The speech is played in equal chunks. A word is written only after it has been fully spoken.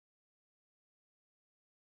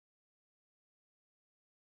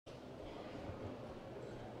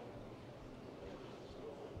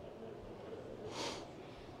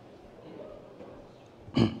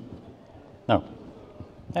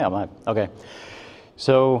Yeah, I'm live. Okay.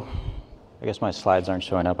 So I guess my slides aren't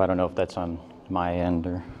showing up. I don't know if that's on my end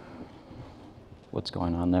or what's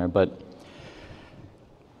going on there, but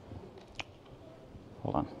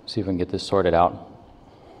hold on. See if we can get this sorted out.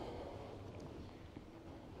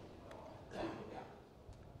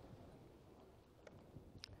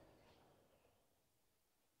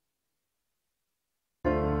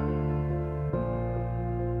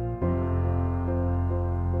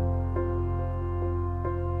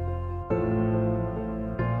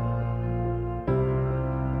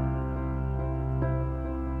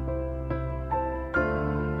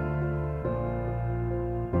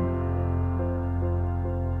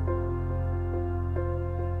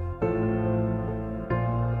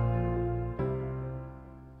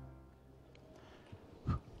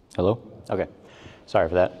 Hello? Okay. Sorry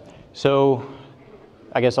for that. So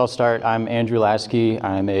I guess I'll start. I'm Andrew Lasky.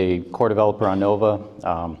 I'm a core developer on Nova.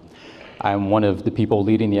 I'm one of the people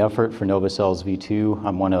leading the effort for Nova Cells V2.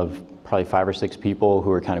 I'm one of probably 5 or 6 people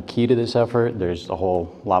who are kind of key to this effort. There's a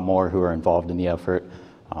whole lot more who are involved in the effort,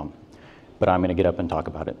 but I'm going to get up and talk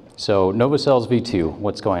about it. So Nova Cells V2,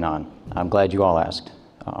 what's going on? I'm glad you all asked.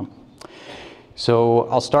 So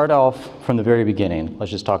I'll start off from the very beginning.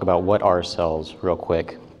 Let's just talk about what are cells real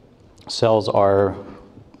quick. Cells are,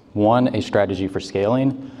 one, a strategy for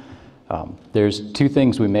scaling. There's 2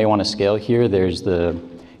 things we may want to scale here. There's the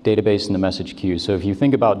database and the message queue. So if you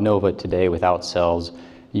think about Nova today without cells,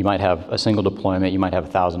 you might have a single deployment, you might have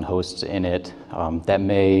 1,000 hosts in it. That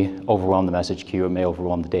may overwhelm the message queue, it may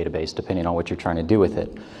overwhelm the database, depending on what you're trying to do with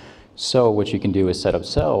it. So what you can do is set up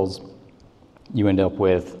cells. You end up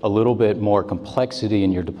with a little bit more complexity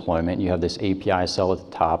in your deployment. You have this API cell at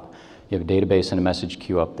the top, you have a database and a message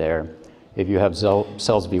queue up there. If you have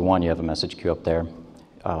cells v1, you have a message queue up there.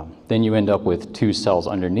 Then you end up with 2 cells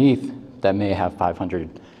underneath that may have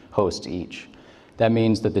 500 hosts each. That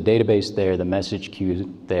means that the database there, the message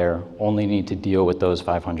queue there, only need to deal with those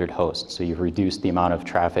 500 hosts. So you've reduced the amount of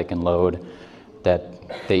traffic and load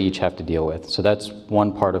that they each have to deal with. So that's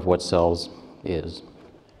one part of what cells is.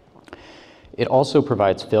 It also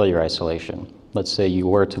provides failure isolation. Let's say you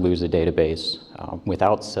were to lose a database.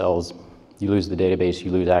 Without cells, you lose the database, you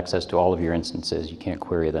lose access to all of your instances, you can't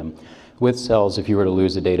query them. With cells, if you were to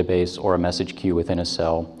lose a database or a message queue within a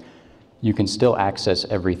cell, you can still access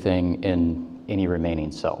everything in any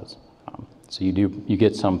remaining cells. So you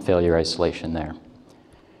get some failure isolation there.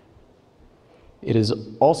 It is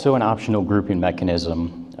also an optional grouping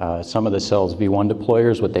mechanism. Some of the cells v1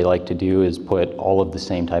 deployers, what they like to do is put all of the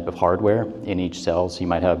same type of hardware in each cell. So you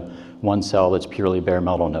might have one cell that's purely bare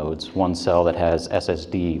metal nodes, one cell that has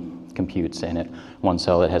SSD computes in it, one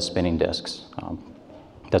cell that has spinning disks.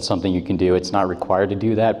 That's something you can do. It's not required to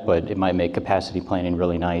do that, but it might make capacity planning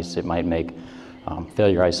really nice. It might make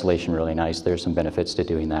failure isolation really nice. There's some benefits to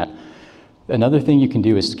doing that. Another thing you can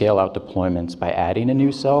do is scale out deployments by adding a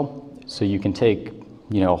new cell. So you can take,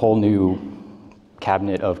 a whole new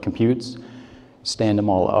cabinet of computes, stand them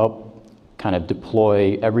all up, kind of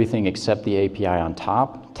deploy everything except the API on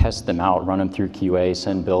top, test them out, run them through QA,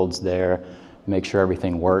 send builds there, make sure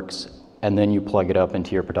everything works, and then you plug it up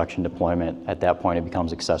into your production deployment. At that point, it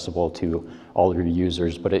becomes accessible to all of your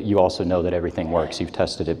users, but you also know that everything works. You've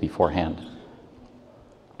tested it beforehand.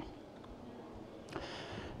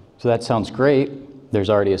 So that sounds great. There's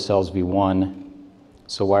already a cells v1.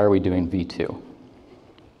 So why are we doing v2?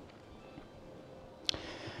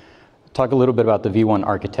 Talk a little bit about the v1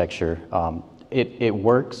 architecture. It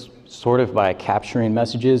works sort of by capturing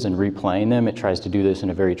messages and replaying them. It tries to do this in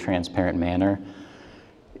a very transparent manner.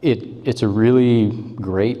 It's a really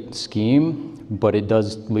great scheme, but it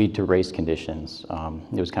does lead to race conditions.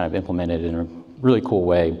 It was kind of implemented in a really cool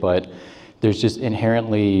way, but there's just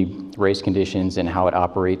inherently race conditions in how it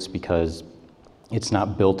operates because it's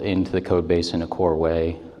not built into the code base in a core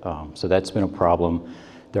way. So that's been a problem.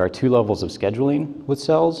 There are 2 levels of scheduling with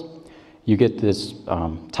cells. You get this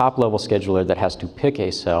top level scheduler that has to pick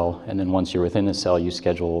a cell, and then once you're within the cell, you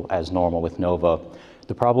schedule as normal with Nova.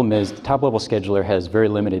 The problem is the top level scheduler has very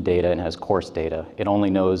limited data and has coarse data. It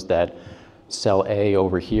only knows that cell A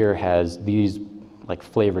over here has these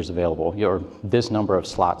flavors available, or this number of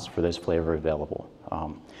slots for this flavor available.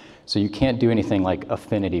 So you can't do anything like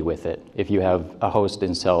affinity with it. If you have a host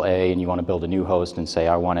in cell A and you want to build a new host and say,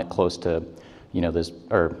 I want it close to this,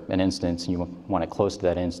 or an instance, and you want it close to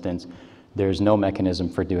that instance, there's no mechanism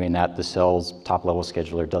for doing that. The cell's top level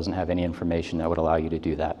scheduler doesn't have any information that would allow you to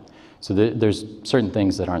do that. So there's certain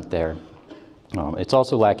things that aren't there. It's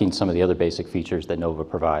also lacking some of the other basic features that Nova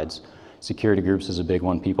provides. Security groups is a big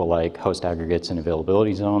one. People like host aggregates and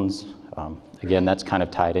availability zones. Again, that's kind of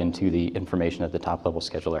tied into the information that the top level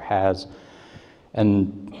scheduler has.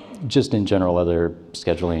 and just in general other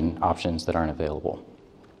scheduling options that aren't available.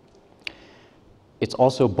 It's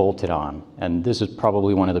also bolted on, and this is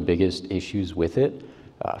probably one of the biggest issues with it.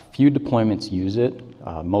 Few deployments use it.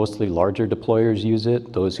 Mostly larger deployers use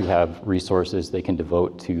it, those who have resources they can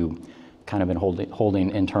devote to kind of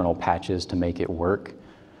holding internal patches to make it work.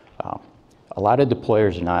 A lot of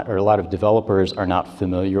deployers are not, or a lot of developers are not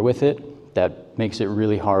familiar with it. That makes it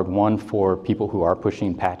really hard, one, for people who are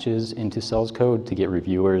pushing patches into Cells code to get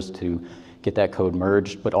reviewers to get that code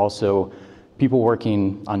merged, but also people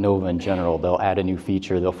working on Nova in general. They'll add a new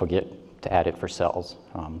feature, they'll forget to add it for Cells.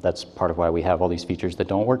 That's part of why we have all these features that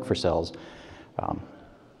don't work for Cells.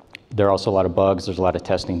 There are also a lot of bugs, there's a lot of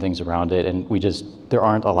testing things around it, and there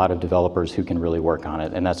aren't a lot of developers who can really work on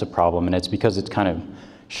it, and that's a problem, and it's because it's kind of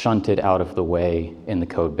shunted out of the way in the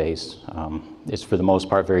code base. It's for the most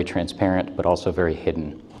part very transparent, but also very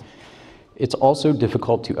hidden. It's also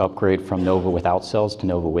difficult to upgrade from Nova without Cells to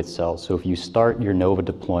Nova with Cells. So if you start your Nova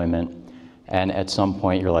deployment, and at some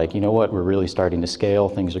point you're like, you know what, we're really starting to scale,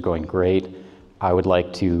 things are going great, I would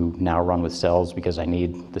like to now run with Cells because I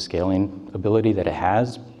need the scaling ability that it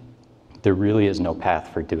has. There really is no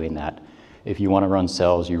path for doing that. If you want to run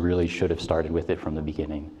Cells, you really should have started with it from the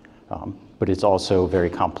beginning. But it's also very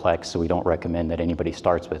complex, so we don't recommend that anybody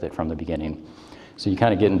starts with it from the beginning. So you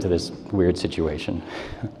kind of get into this weird situation.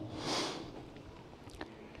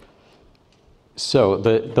 So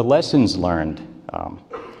the lessons learned,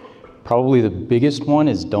 probably the biggest one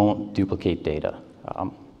is don't duplicate data.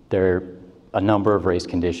 There are a number of race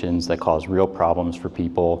conditions that cause real problems for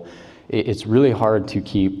people. It's really hard to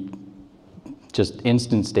keep just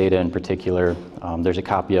instance data in particular. There's a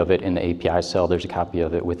copy of it in the API cell, there's a copy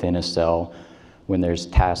of it within a cell. When there's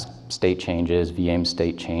task state changes, VM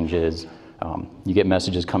state changes, you get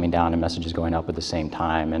messages coming down and messages going up at the same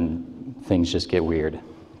time, and things just get weird.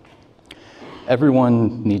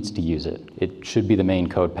 Everyone needs to use it. It should be the main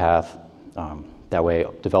code path. That way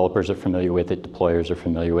developers are familiar with it, deployers are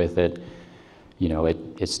familiar with it. You know,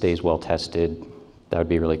 it stays well tested. That would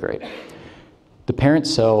be really great. The parent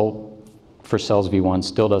cell for Cells v1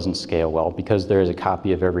 still doesn't scale well because there is a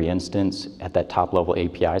copy of every instance at that top level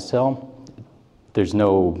API cell. There's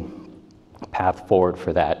no path forward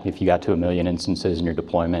for that. If you got to 1 million instances in your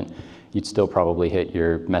deployment, you'd still probably hit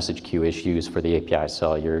your message queue issues for the API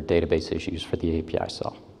cell, your database issues for the API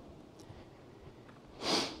cell.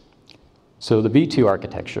 So the V2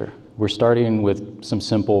 architecture, we're starting with some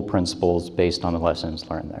simple principles based on the lessons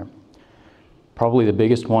learned there. Probably the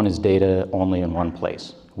biggest one is data only in one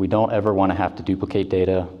place. We don't ever want to have to duplicate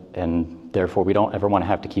data, and therefore we don't ever want to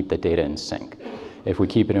have to keep the data in sync. If we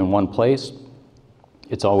keep it in one place,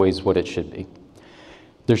 it's always what it should be.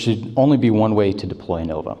 There should only be one way to deploy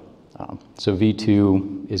Nova. So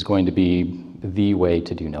V2 is going to be the way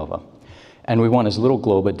to do Nova. And we want as little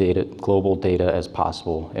global data as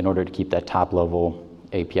possible in order to keep that top level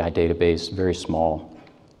API database very small.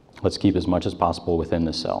 Let's keep as much as possible within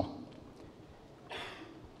the cell.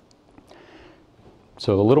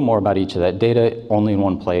 So a little more about each of that. Data only in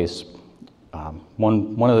one place.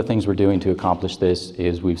 One of the things we're doing to accomplish this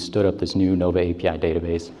is we've stood up this new Nova API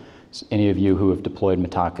database. So any of you who have deployed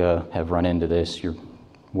Mitaka have run into this. You're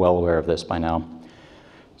well aware of this by now.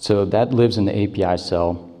 So that lives in the API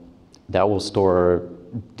cell. That will store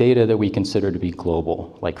data that we consider to be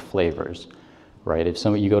global, like flavors, right? If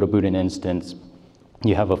you go to boot an instance,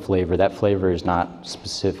 you have a flavor. That flavor is not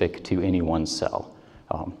specific to any one cell.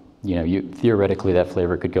 Theoretically, that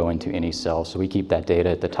flavor could go into any cell, so we keep that data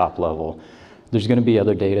at the top level. There's going to be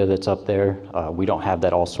other data that's up there. We don't have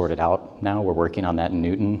that all sorted out now. We're working on that in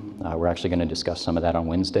Newton. We're actually going to discuss some of that on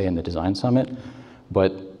Wednesday in the Design Summit.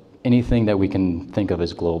 But anything that we can think of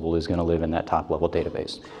as global is going to live in that top level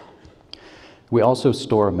database. We also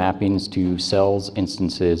store mappings to cells,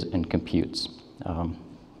 instances, and computes.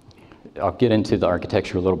 I'll get into the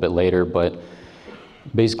architecture a little bit later, but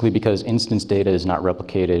basically because instance data is not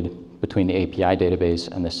replicated between the API database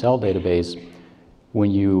and the cell database, when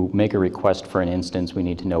you make a request for an instance, we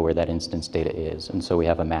need to know where that instance data is. And so we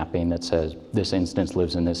have a mapping that says, this instance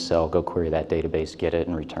lives in this cell, go query that database, get it,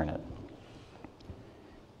 and return it.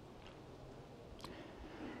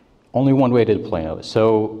 Only one way to deploy Nova.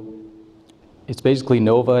 So it's basically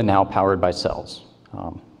Nova now powered by cells.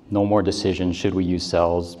 No more decision, should we use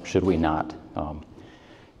cells, should we not?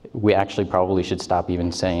 We actually probably should stop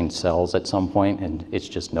even saying cells at some point, and it's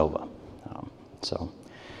just Nova.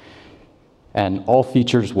 And all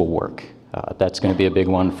features will work. That's going to be a big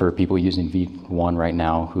one for people using V1 right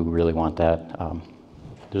now who really want that.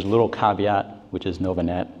 There's a little caveat, which is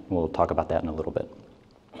NovaNet. We'll talk about that in a little bit.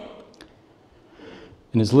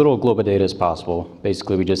 And as little global data as possible.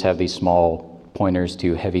 Basically, we just have these small pointers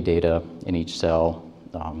to heavy data in each cell.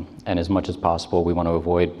 And as much as possible, we want to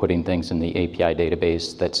avoid putting things in the API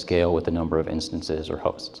database that scale with the number of instances or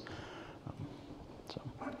hosts.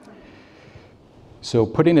 So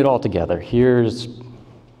putting it all together, here's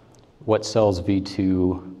what cells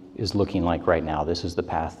v2 is looking like right now. This is the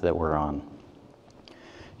path that we're on.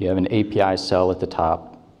 You have an API cell at the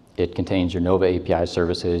top. It contains your Nova API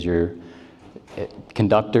services, your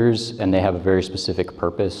conductors, and they have a very specific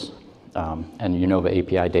purpose, and your Nova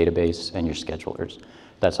API database and your schedulers.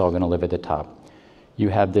 That's all going to live at the top. You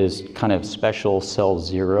have this kind of special cell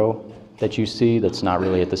 0 that you see that's not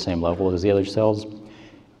really at the same level as the other cells.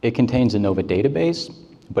 It contains a Nova database,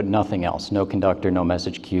 but nothing else. No conductor, no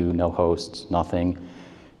message queue, no hosts, nothing.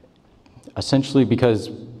 Essentially because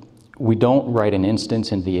we don't write an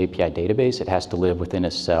instance into the API database, it has to live within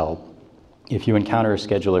a cell. If you encounter a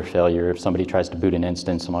scheduler failure, if somebody tries to boot an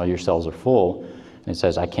instance and all your cells are full, and it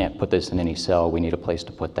says, I can't put this in any cell, we need a place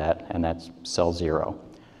to put that, and that's cell 0.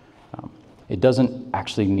 It doesn't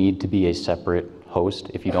actually need to be a separate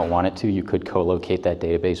host. If you don't want it to, you could co-locate that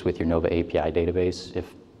database with your Nova API database if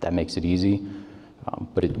that makes it easy.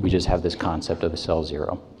 But we just have this concept of a cell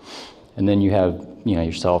 0. And then you have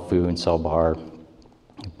your cell foo and cell bar.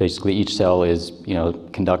 Basically, each cell is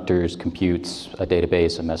conductors, computes, a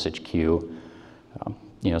database, a message queue.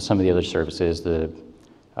 Some of the other services, the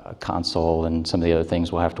console and some of the other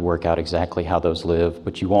things, we'll have to work out exactly how those live,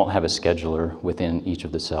 but you won't have a scheduler within each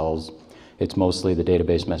of the cells. It's mostly the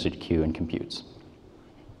database, message queue, and computes.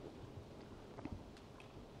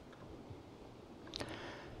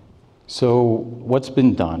 So what's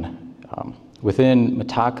been done? Within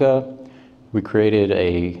Mitaka, we created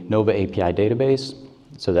a Nova API database.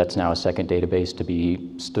 So that's now a second database to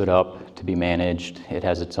be stood up, to be managed. It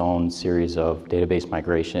has its own series of database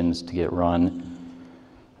migrations to get run.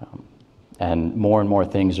 And more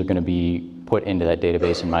things are going to be put into that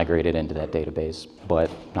database and migrated into that database, but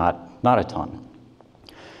not a ton.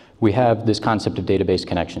 We have this concept of database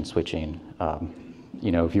connection switching.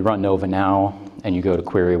 If you run Nova now and you go to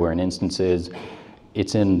query where an instance is,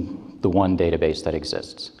 it's in the one database that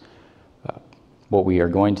exists. What we are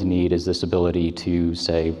going to need is this ability to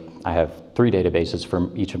say, I have 3 databases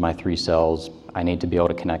from each of my 3 cells. I need to be able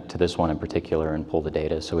to connect to this one in particular and pull the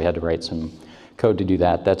data. So we had to write some code to do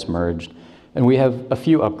that. That's merged. And we have a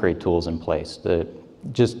few upgrade tools in place.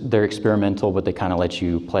 They're experimental, but they kind of let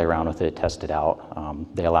you play around with it, test it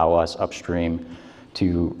out. They allow us upstream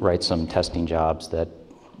to write some testing jobs that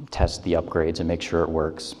test the upgrades and make sure it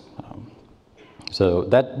works. So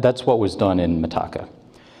that's what was done in Mitaka.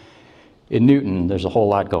 In Newton, there's a whole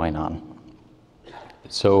lot going on.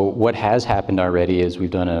 So what has happened already is we've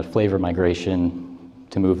done a flavor migration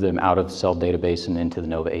to move them out of the cell database and into the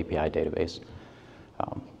Nova API database.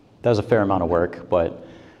 That was a fair amount of work, but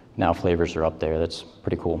now flavors are up there. That's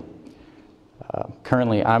pretty cool.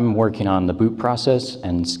 Currently, I'm working on the boot process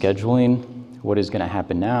and scheduling. What is going to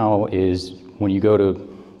happen now is when you go to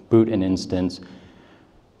boot an instance,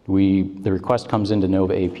 the request comes into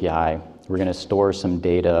Nova API. We're going to store some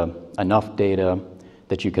data, enough data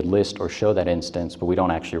that you could list or show that instance, but we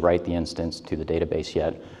don't actually write the instance to the database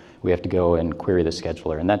yet. We have to go and query the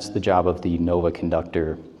scheduler, and that's the job of the Nova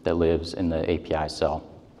conductor that lives in the API cell.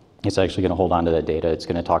 It's actually going to hold on to that data. It's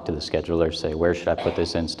going to talk to the scheduler, say, where should I put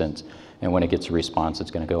this instance? And when it gets a response,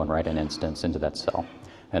 it's going to go and write an instance into that cell,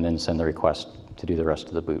 and then send the request to do the rest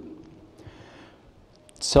of the boot.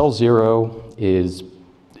 Cell 0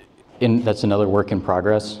 that's another work in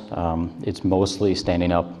progress. It's mostly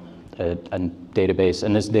standing up a database,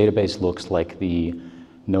 and this database looks like the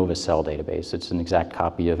Nova Cell database. It's an exact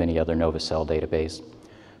copy of any other Nova Cell database.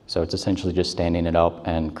 So it's essentially just standing it up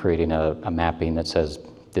and creating a mapping that says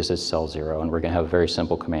this is cell 0, and we're going to have a very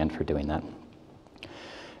simple command for doing that.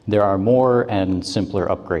 There are more and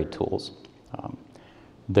simpler upgrade tools.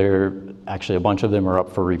 Actually, a bunch of them are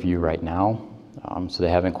up for review right now, so they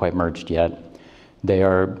haven't quite merged yet. They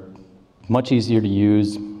are much easier to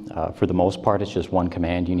use. For the most part, it's just one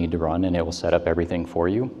command you need to run, and it will set up everything for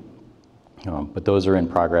you. But those are in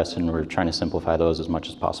progress, and we're trying to simplify those as much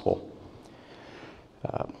as possible.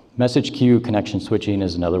 Message queue connection switching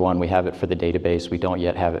is another one. We have it for the database. We don't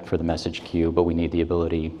yet have it for the message queue, but we need the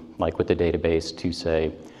ability, like with the database, to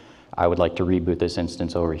say, I would like to reboot this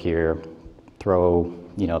instance over here, throw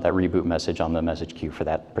that reboot message on the message queue for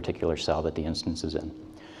that particular cell that the instance is in.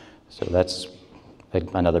 So that's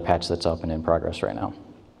another patch that's up and in progress right now.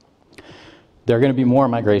 There are going to be more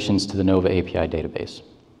migrations to the Nova API database.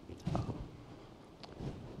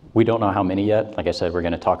 We don't know how many yet. Like I said, we're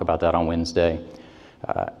going to talk about that on Wednesday.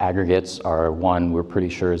 Aggregates are one we're pretty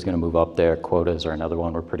sure is going to move up there. Quotas are another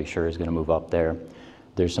one we're pretty sure is going to move up there.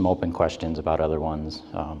 There's some open questions about other ones,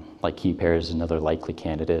 like key pairs is another likely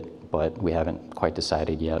candidate, but we haven't quite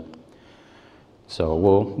decided yet. So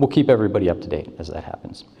we'll keep everybody up to date as that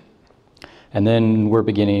happens. And then we're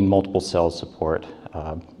beginning multiple cell support.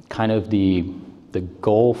 Kind of the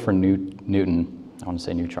goal for Newton, I want to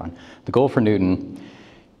say Neutron, the goal for Newton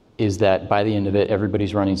is that by the end of it,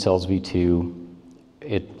 everybody's running cells v2.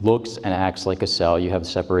 It looks and acts like a cell. You have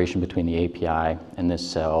separation between the API and this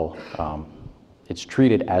cell. It's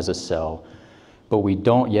treated as a cell, but we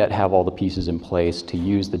don't yet have all the pieces in place to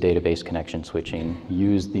use the database connection switching,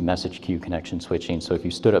 use the message queue connection switching. So if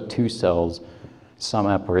you stood up 2 cells, some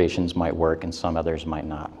operations might work and some others might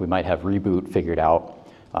not. We might have reboot figured out,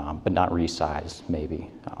 but not resize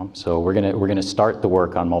maybe. So we're gonna start the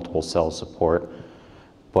work on multiple cell support,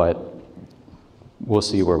 but we'll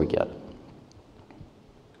see where we get.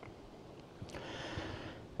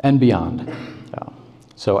 And beyond.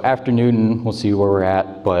 So after Newton, we'll see where we're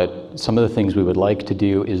at, but some of the things we would like to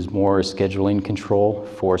do is more scheduling control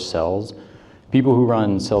for cells. People who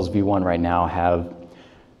run cells v1 right now have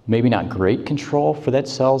maybe not great control for that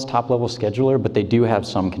cell's top-level scheduler, but they do have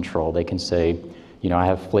some control. They can say, you know, I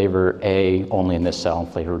have flavor A only in this cell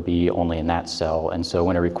and flavor B only in that cell, and so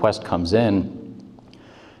when a request comes in,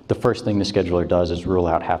 the first thing the scheduler does is rule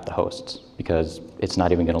out half the hosts, because it's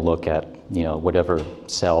not even going to look at, you know, whatever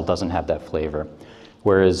cell doesn't have that flavor.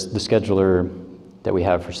 Whereas the scheduler that we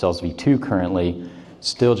have for cells v2 currently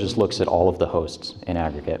still just looks at all of the hosts in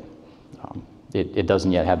aggregate. It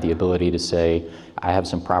doesn't yet have the ability to say, I have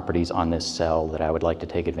some properties on this cell that I would like to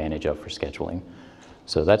take advantage of for scheduling.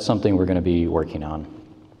 So that's something we're going to be working on.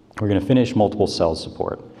 We're going to finish multiple cell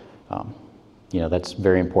support. You know, that's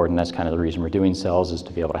very important. That's kind of the reason we're doing cells, is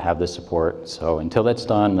to be able to have this support. So until that's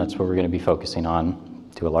done, that's what we're going to be focusing on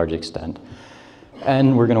to a large extent.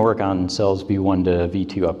 And we're going to work on cells v1 to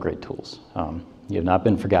v2 upgrade tools. You have not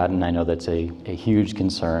been forgotten. I know that's a huge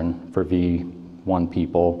concern for v1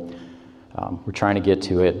 people. We're trying to get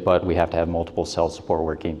to it, but we have to have multiple cell support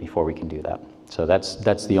working before we can do that. So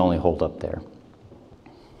that's the only holdup there.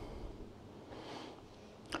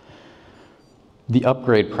 The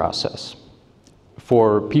upgrade process.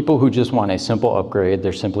 For people who just want a simple upgrade,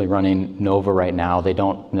 they're simply running Nova right now. They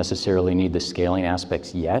don't necessarily need the scaling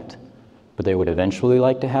aspects yet, but they would eventually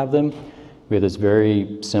like to have them. We have this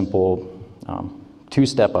very simple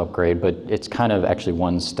 2-step upgrade, but it's kind of actually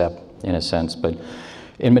 1 step in a sense. But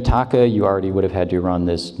in Mitaka, you already would have had to run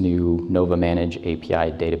this new Nova Manage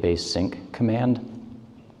API database sync command.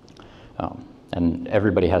 And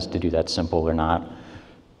everybody has to do that, simple or not.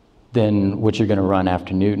 Then what you're going to run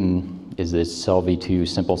after Newton is this cell v2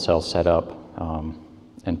 simple cell setup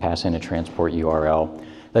and pass in a transport URL.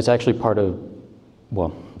 That's actually part of,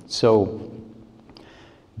 well, so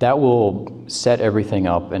that will set everything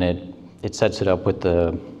up, and it sets it up with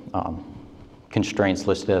the constraints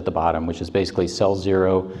listed at the bottom, which is basically cell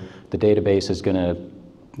 0. The database is going to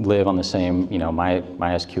live on the same, you know,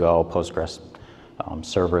 MySQL, Postgres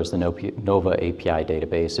server as the Nova API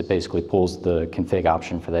database. It basically pulls the config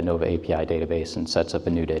option for that Nova API database and sets up a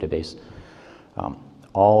new database.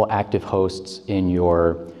 All active hosts in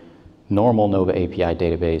your normal Nova API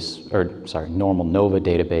database, or sorry, normal Nova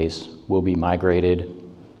database will be migrated,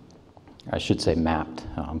 I should say mapped.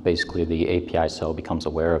 Basically the API cell becomes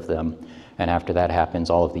aware of them, and after that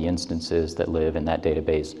happens, all of the instances that live in that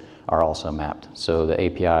database are also mapped. So the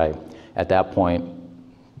API at that point,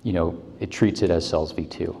 you know, it treats it as cells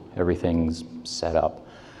v2. Everything's set up.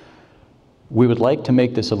 We would like to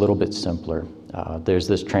make this a little bit simpler. There's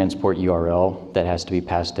this transport URL that has to be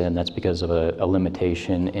passed in. That's because of a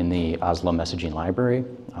limitation in the Oslo messaging library.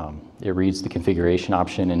 It reads the configuration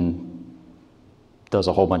option and does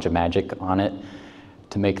a whole bunch of magic on it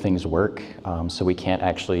to make things work. So we can't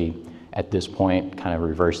actually, at this point, kind of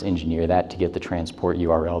reverse engineer that to get the transport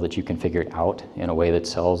URL that you configured out in a way that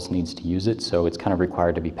cells needs to use it. So it's kind of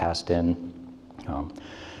required to be passed in.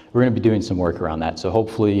 We're going to be doing some work around that. So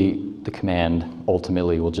hopefully the command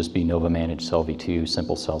ultimately will just be Nova Manage Cell v2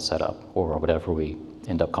 simple cell setup, or whatever we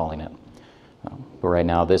end up calling it. But right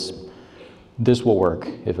now this will work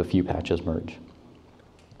if a few patches merge.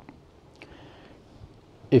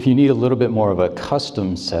 If you need a little bit more of a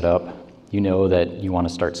custom setup, you know that you want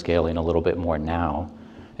to start scaling a little bit more now,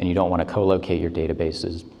 and you don't want to co-locate your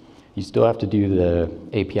databases. You still have to do the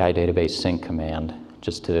API database sync command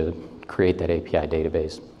just to create that API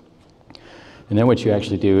database. And then what you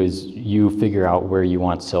actually do is you figure out where you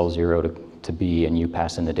want cell 0 to be, and you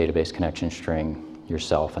pass in the database connection string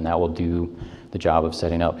yourself, and that will do the job of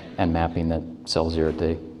setting up and mapping that cell 0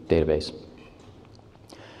 to database.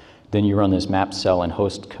 Then you run this map cell and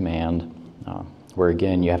host command. where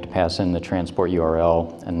again, you have to pass in the transport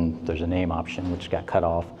URL, and there's a name option which got cut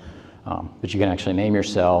off. But you can actually name your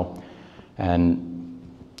cell and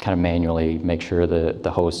kind of manually make sure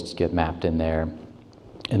the hosts get mapped in there.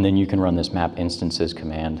 And then you can run this map instances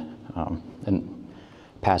command and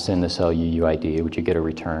pass in the cell UUID, which you get a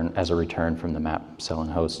return as a return from the map cell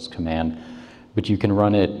and hosts command. But you can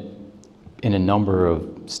run it in a number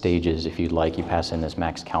of stages if you'd like. You pass in this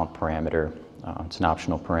max count parameter. It's an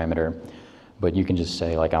optional parameter, but you can just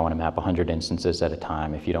say, like, I want to map 100 instances at a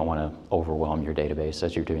time if you don't want to overwhelm your database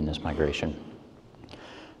as you're doing this migration.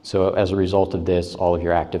 So as a result of this, all of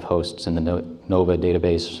your active hosts in the Nova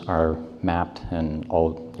database are mapped, and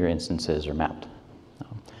all your instances are mapped.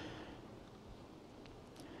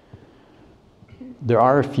 There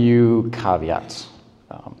are a few caveats.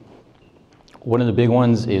 One of the big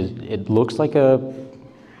ones is it looks like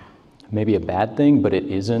maybe a bad thing, but it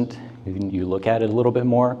isn't. You look at it a little bit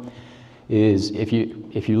more, is if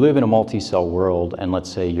you live in a multi-cell world, and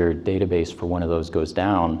let's say your database for one of those goes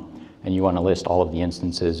down, and you want to list all of the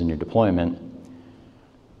instances in your deployment,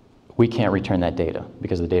 we can't return that data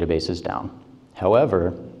because the database is down.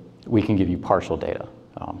 However, we can give you partial data.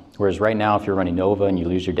 Whereas right now, if you're running Nova and you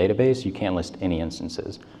lose your database, you can't list any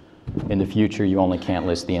instances. In the future, you only can't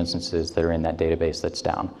list the instances that are in that database that's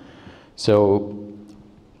down. So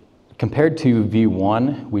compared to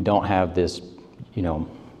V1, we don't have this,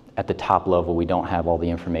 at the top level, we don't have all the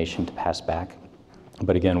information to pass back.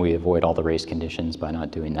 But again, we avoid all the race conditions by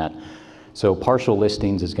not doing that. So partial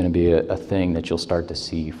listings is going to be a thing that you'll start to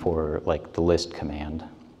see for like the list command,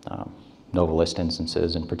 Nova list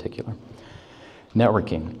instances in particular.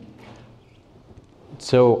 Networking.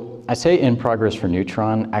 So I say in progress for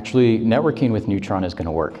Neutron. Actually, networking with Neutron is going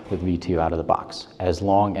to work with V2 out of the box, as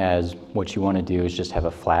long as what you want to do is just have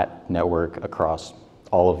a flat network across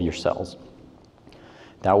all of your cells.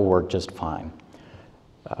 That will work just fine.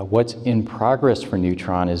 What's in progress for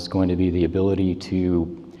Neutron is going to be the ability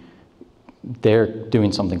to, they're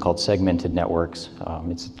doing something called segmented networks.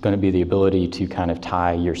 It's going to be the ability to kind of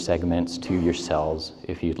tie your segments to your cells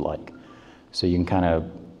if you'd like. So you can kind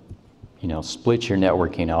of, split your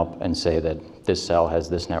networking up and say that this cell has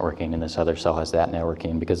this networking and this other cell has that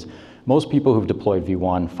networking, because most people who've deployed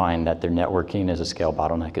V1 find that their networking is a scale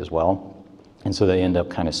bottleneck as well. And so they end up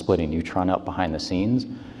kind of splitting Neutron up behind the scenes.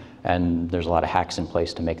 And there's a lot of hacks in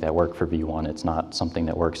place to make that work for V1. It's not something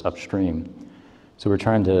that works upstream. So we're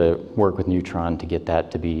trying to work with Neutron to get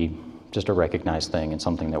that to be just a recognized thing and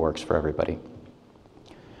something that works for everybody.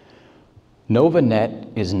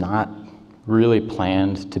 NovaNet is not really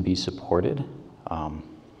planned to be supported.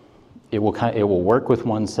 It will work with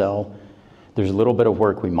one cell. There's a little bit of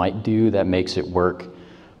work we might do that makes it work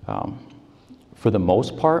for the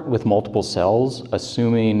most part with multiple cells,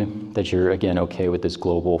 assuming that you're, again, okay with this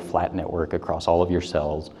global flat network across all of your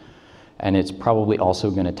cells. And it's probably also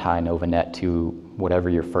going to tie NovaNet to whatever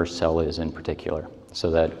your first cell is in particular, so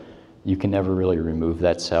that you can never really remove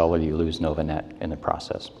that cell or you lose NovaNet in the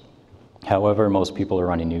process. However, most people are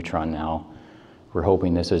running Neutron now. We're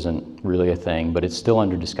hoping this isn't really a thing, but it's still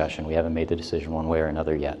under discussion. We haven't made the decision one way or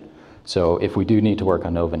another yet. So if we do need to work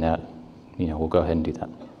on NovaNet, we'll go ahead and do that.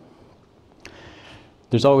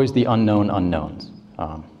 There's always the unknown unknowns.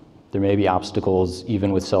 There may be obstacles.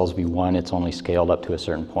 Even with cells V1, it's only scaled up to a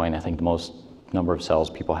certain point. I think the most number of cells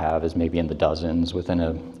people have is maybe in the dozens within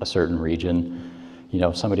a certain region.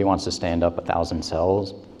 If somebody wants to stand up 1,000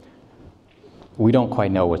 cells, we don't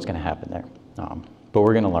quite know what's going to happen there. But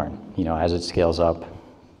we're going to learn. As it scales up,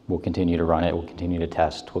 we'll continue to run it, we'll continue to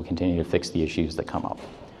test, we'll continue to fix the issues that come up.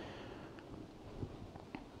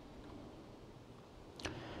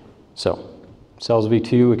 So, Cells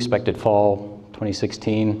V2, expected fall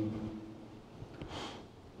 2016.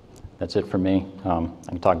 That's it for me. I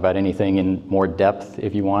can talk about anything in more depth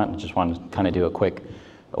if you want. I just want to kind of do a quick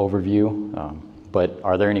overview. But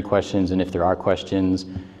are there any questions? And if there are questions,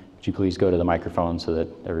 would you please go to the microphone so that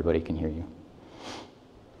everybody can hear you?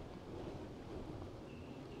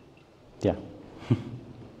 Yeah.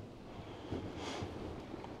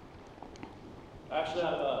 Actually, I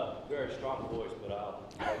have a very strong voice, but I'll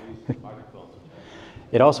use the microphone.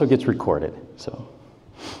 It also gets recorded, so.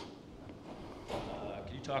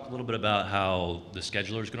 Can you talk a little bit about how the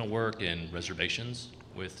scheduler is going to work and reservations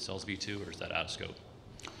with Cells V2, or is that out of scope?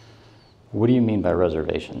 What do you mean by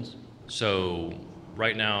reservations? So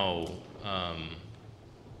right now,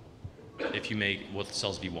 if you make, with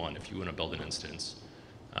Cells V1, if you want to build an instance,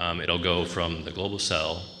 it'll go from the global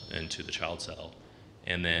cell into the child cell,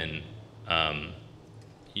 and then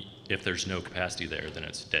if there's no capacity there, then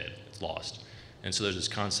it's dead, it's lost. And so there's this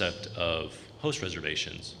concept of host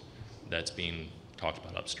reservations that's being talked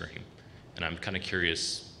about upstream. And I'm kind of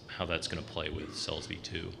curious how that's going to play with cells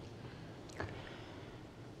v2.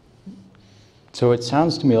 So it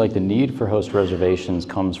sounds to me like the need for host reservations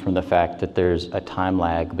comes from the fact that there's a time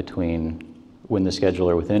lag between when the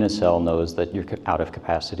scheduler within a cell knows that you're out of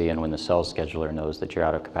capacity and when the cell scheduler knows that you're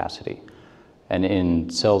out of capacity. And in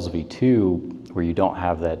cells v2, where you don't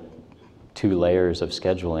have that 2 layers of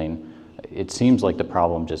scheduling, it seems like the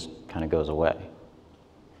problem just kind of goes away.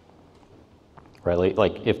 Right?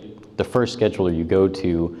 Like if the first scheduler you go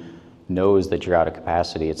to knows that you're out of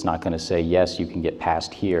capacity, it's not going to say, yes, you can get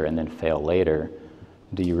past here and then fail later.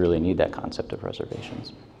 Do you really need that concept of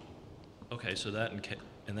reservations? Okay, so that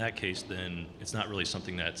in that case, then it's not really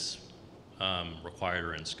something that's required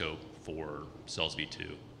or in scope for cells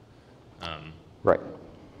v2. Right.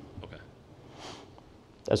 Okay.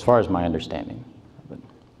 As far as my understanding.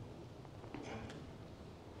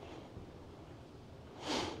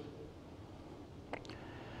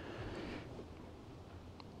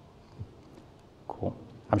 Cool.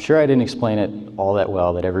 I'm sure I didn't explain it all that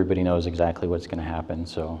well, that everybody knows exactly what's going to happen,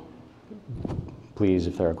 so please,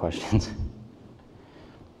 if there are questions.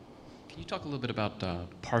 Can you talk a little bit about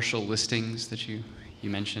partial listings that you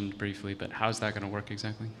mentioned briefly, but how's that going to work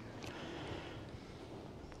exactly?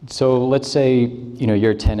 So let's say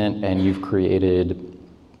you're a tenant and you've created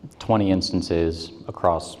 20 instances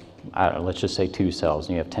across, I don't know, let's just say 2 cells,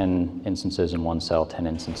 and you have 10 instances in one cell, 10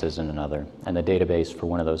 instances in another, and the database for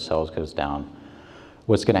one of those cells goes down.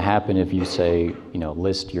 What's going to happen if you say,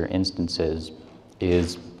 list your instances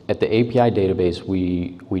is at the API database,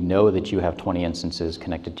 we know that you have 20 instances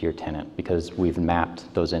connected to your tenant because we've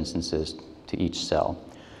mapped those instances to each cell.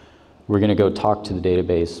 We're going to go talk to the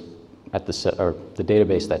database at the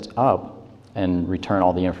database that's up and return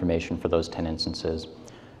all the information for those 10 instances.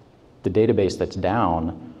 The database that's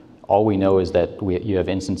down, all we know is that you have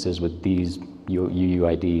instances with these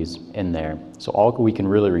UUIDs in there. So all we can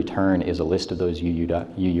really return is a list of those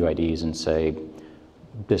UUIDs and say,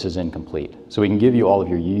 this is incomplete. So we can give you all of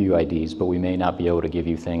your UUIDs, but we may not be able to give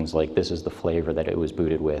you things like this is the flavor that it was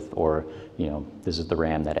booted with, or this is the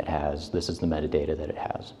RAM that it has, this is the metadata that it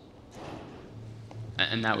has.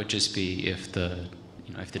 And that would just be if the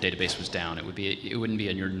database was down, it wouldn't be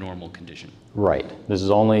in your normal condition. Right. This is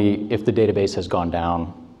only if the database has gone down,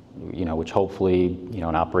 which hopefully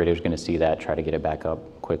an operator is going to see that, try to get it back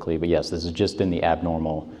up quickly. But yes, this is just in the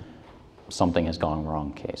abnormal, something has gone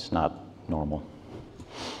wrong case, not normal.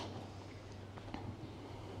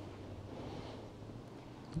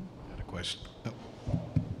 Question. Oh.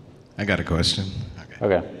 I got a question.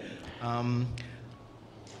 Okay.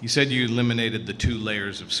 You said you eliminated the 2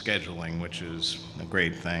 layers of scheduling, which is a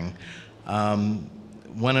great thing.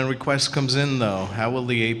 When a request comes in, though, how will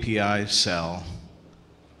the API cell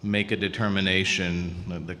make a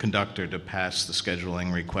determination, the conductor, to pass the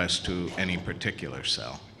scheduling request to any particular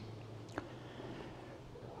cell?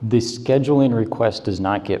 The scheduling request does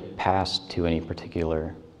not get passed to any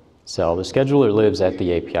particular cell. The scheduler lives at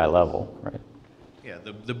the API level, right? Yeah,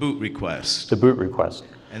 the boot request. The boot request.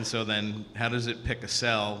 And so then how does it pick a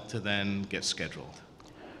cell to then get scheduled?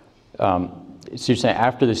 So you're saying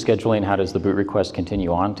after the scheduling, how does the boot request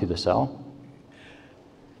continue on to the cell?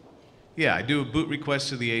 Yeah, I do a boot request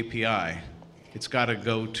to the API. It's got to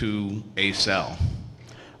go to a cell.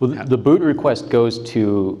 Well, the boot request goes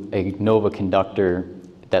to a Nova conductor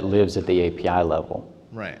that lives at the API level.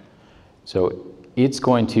 Right. So it's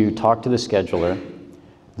going to talk to the scheduler.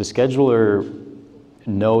 The scheduler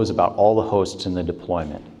knows about all the hosts in the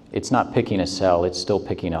deployment. It's not picking a cell, it's still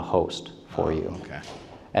picking a host for you. Okay.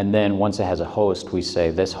 And then once it has a host, we say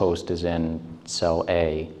this host is in cell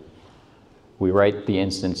A. We write the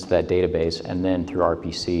instance to that database and then through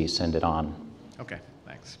RPC send it on. Okay,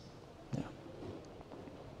 thanks. Yeah.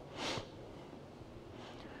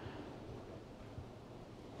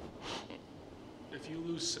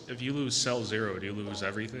 If you lose cell 0, do you lose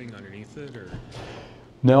everything underneath it, or?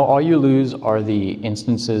 No, all you lose are the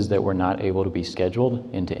instances that were not able to be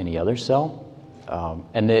scheduled into any other cell.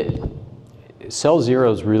 Cell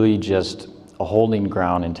 0 is really just a holding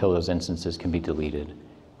ground until those instances can be deleted,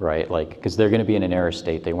 right? Because they're going to be in an error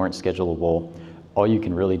state. They weren't schedulable. All you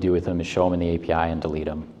can really do with them is show them in the API and delete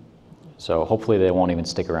them. So hopefully they won't even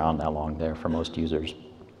stick around that long there for most users.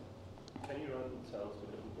 Can you run cells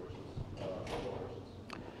with different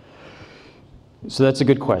versions? So that's a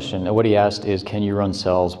good question. And what he asked is, can you run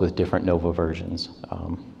cells with different Nova versions?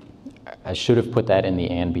 I should have put that in the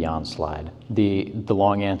and beyond slide. The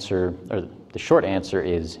long answer, or the short answer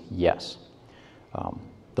is yes.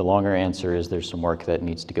 The longer answer is there's some work that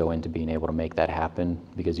needs to go into being able to make that happen,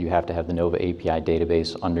 because you have to have the Nova API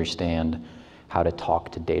database understand how to talk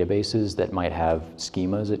to databases that might have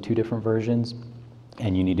schemas at 2 different versions,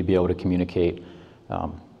 and you need to be able to communicate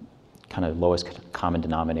kind of lowest common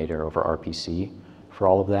denominator over RPC for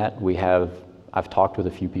all of that. I've talked with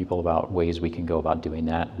a few people about ways we can go about doing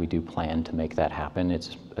that. We do plan to make that happen.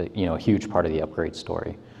 It's a huge part of the upgrade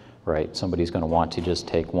story, right? Somebody's going to want to just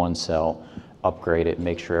take one cell, upgrade it,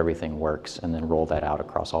 make sure everything works, and then roll that out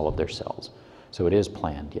across all of their cells. So it is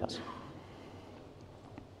planned, yes.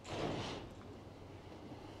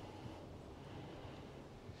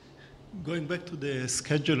 Going back to the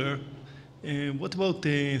scheduler, what about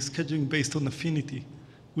scheduling based on affinity?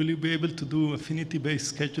 Will you be able to do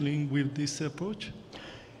affinity-based scheduling with this approach?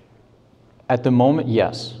 At the moment,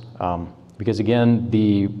 yes. Because again,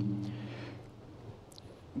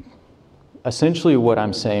 essentially what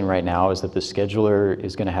I'm saying right now is that the scheduler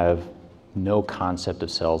is going to have no concept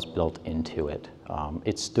of cells built into it.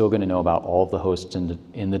 It's still going to know about all of the hosts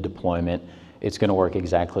in the deployment. It's going to work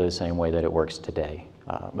exactly the same way that it works today.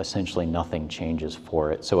 Essentially nothing changes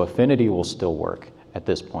for it. So affinity will still work at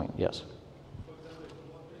this point, yes.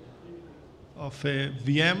 Of a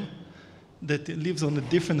VM that lives on a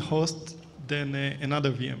different host than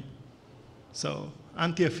another VM. So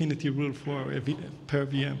anti-affinity rule for per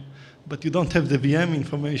VM. But you don't have the VM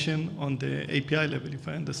information on the API level, if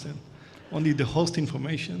I understand. Only the host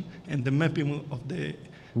information and the mapping of the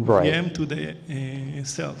VM to the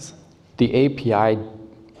cells. The API,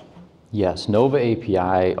 yes, Nova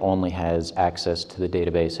API only has access to the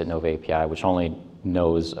database at Nova API, which only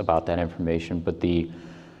knows about that information, but the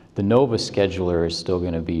Nova scheduler is still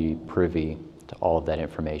going to be privy to all of that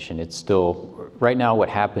information. It's still, right now what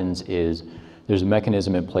happens is there's a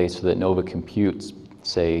mechanism in place so that Nova computes,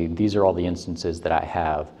 say, these are all the instances that I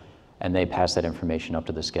have, and they pass that information up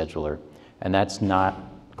to the scheduler. And that's not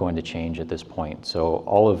going to change at this point. So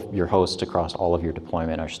all of your hosts across all of your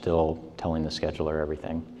deployment are still telling the scheduler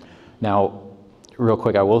everything. Now, real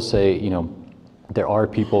quick, I will say, there are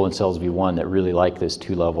people in Cells v1 that really like this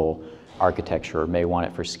 2-level architecture, or may want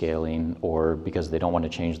it for scaling, or because they don't want to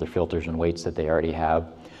change the filters and weights that they already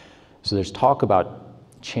have. So there's talk about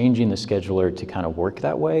changing the scheduler to kind of work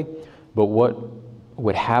that way, but what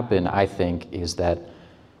would happen, I think, is that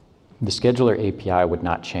the scheduler API would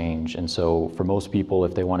not change, and so for most people,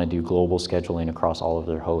 if they want to do global scheduling across all of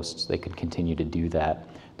their hosts, they could continue to do that.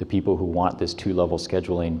 The people who want this 2-level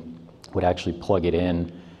scheduling would actually plug it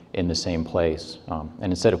in the same place. And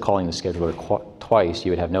instead of calling the scheduler twice,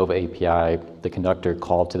 you would have Nova API, the conductor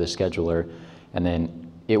call to the scheduler, and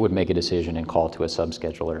then it would make a decision and call to a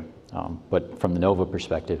sub-scheduler. But from the Nova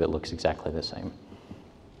perspective, it looks exactly the same.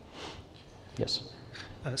 Yes?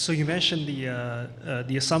 So you mentioned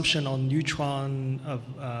the assumption on Neutron of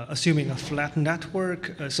assuming a flat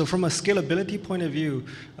network. So from a scalability point of view,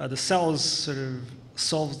 the cells sort of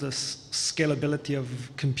solves the scalability of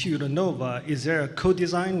compute on Nova. Is there a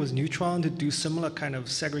co-design with Neutron to do similar kind of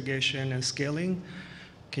segregation and scaling?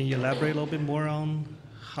 Can you elaborate a little bit more on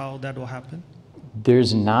how that will happen?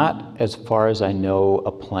 There's not, as far as I know,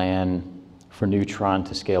 a plan for Neutron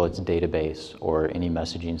to scale its database or any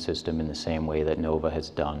messaging system in the same way that Nova has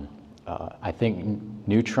done. I think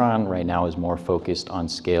Neutron right now is more focused on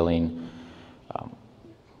scaling,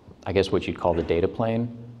 I guess what you'd call the data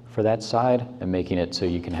plane for that side, and making it so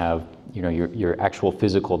you can have your actual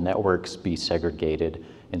physical networks be segregated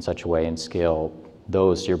in such a way and scale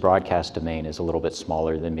those. Your broadcast domain is a little bit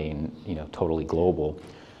smaller than being totally global.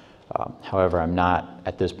 However, I'm not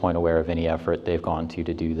at this point aware of any effort they've gone to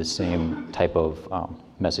do the same type of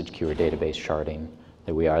message queue or database sharding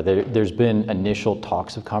that we are. There's been initial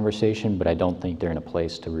talks of conversation, but I don't think they're in a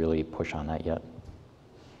place to really push on that yet.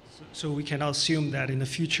 So we can assume that in the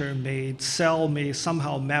future, cell may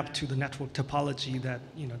somehow map to the network topology that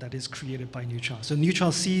that is created by Neutron. So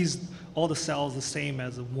Neutron sees all the cells the same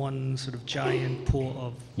as one sort of giant pool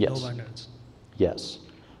of Nova nodes. Yes.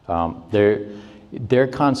 Their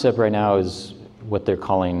concept right now is what they're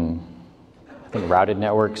calling, I think, routed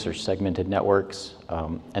networks or segmented networks.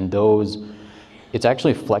 And those, it's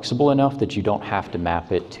actually flexible enough that you don't have to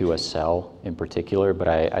map it to a cell in particular, but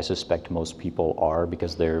I suspect most people are,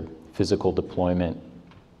 because their physical deployment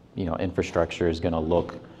infrastructure is going to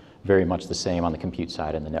look very much the same on the compute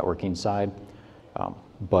side and the networking side.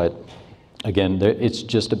 But again, it's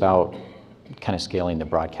just about kind of scaling the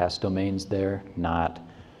broadcast domains there, not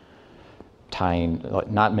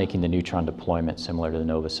making the Neutron deployment similar to the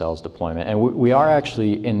Nova Cells deployment. And we are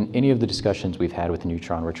actually, in any of the discussions we've had with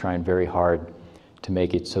Neutron, we're trying very hard to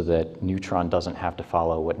make it so that Neutron doesn't have to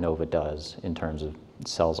follow what Nova does in terms of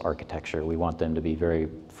Cells architecture. We want them to be very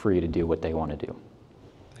free to do what they want to do.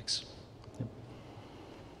 Thanks.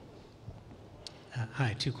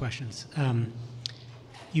 Hi, two questions.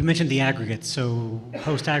 You mentioned the aggregates, so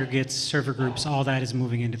host aggregates, server groups, all that is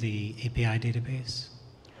moving into the API database?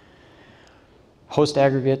 Host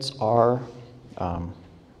aggregates are, I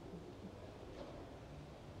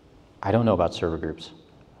don't know about server groups,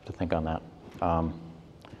 to think on that.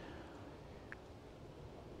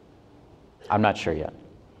 I'm not sure yet,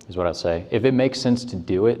 is what I'll say. If it makes sense to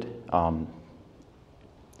do it,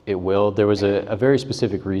 it will. There was a very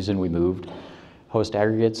specific reason we moved host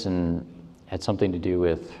aggregates, and had something to do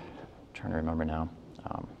with, I'm trying to remember now.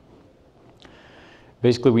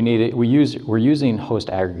 Basically, we're using host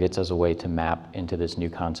aggregates as a way to map into this new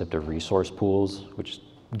concept of resource pools, which is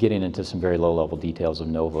getting into some very low-level details of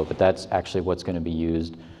Nova, but that's actually what's going to be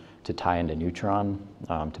used to tie into Neutron,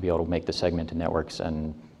 to be able to make the segmented networks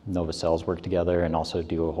and Nova cells work together, and also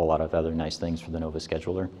do a whole lot of other nice things for the Nova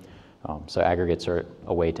scheduler. So aggregates are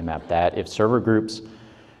a way to map that. If server groups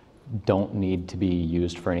don't need to be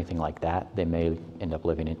used for anything like that, they may end up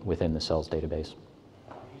living within the cells database. Used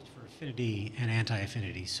for affinity and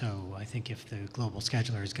anti-affinity, so I think if the global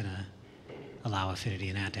scheduler is going to allow affinity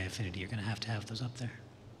and anti-affinity, you're going to have those up there.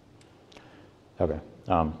 Okay.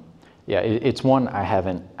 Yeah, it's one I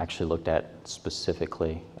haven't actually looked at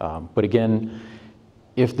specifically. But again,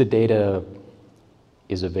 if the data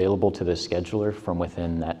is available to the scheduler from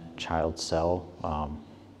within that child cell,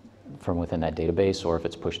 from within that database, or if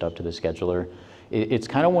it's pushed up to the scheduler, it's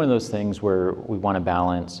kind of one of those things where we want to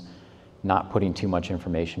balance not putting too much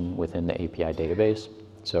information within the API database.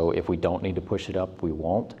 So if we don't need to push it up, we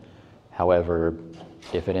won't. However,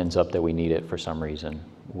 if it ends up that we need it for some reason,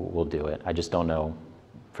 we'll do it. I just don't know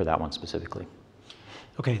for that one specifically.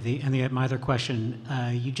 Okay, my other question,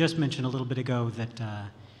 you just mentioned a little bit ago that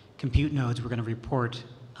compute nodes were going to report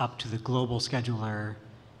up to the global scheduler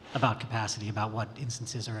about capacity, about what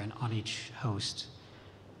instances are on each host,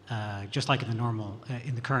 just like in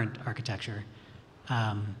the current architecture.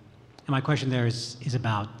 And my question there is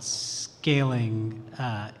about scaling.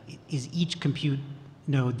 Is each compute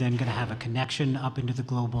node then going to have a connection up into the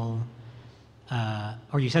global,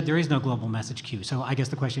 or you said there is no global message queue. So I guess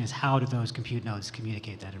the question is, how do those compute nodes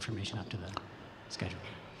communicate that information up to the scheduler?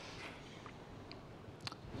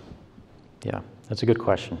 Yeah, that's a good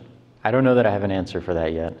question. I don't know that I have an answer for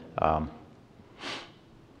that yet.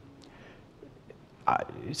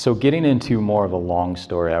 So getting into more of a long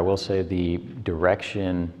story, I will say the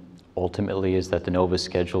direction ultimately is that the Nova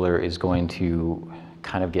scheduler is going to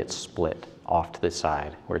kind of get split off to the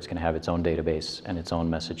side, where it's going to have its own database and its own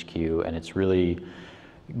message queue, and it's really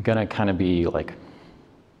going to kind of be like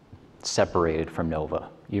separated from Nova.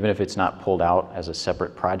 Even if it's not pulled out as a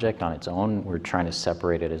separate project on its own, we're trying to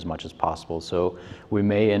separate it as much as possible. So we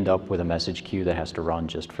may end up with a message queue that has to run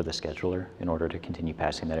just for the scheduler in order to continue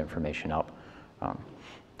passing that information up.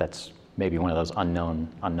 That's maybe one of those unknown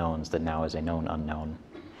unknowns that now is a known unknown.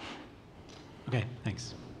 Okay,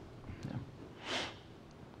 thanks. Yeah.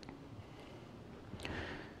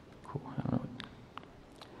 Cool. I don't know.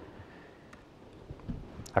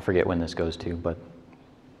 I forget when this goes to, but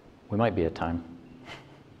we might be at time.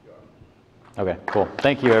 Okay, cool.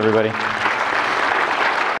 Thank you, everybody.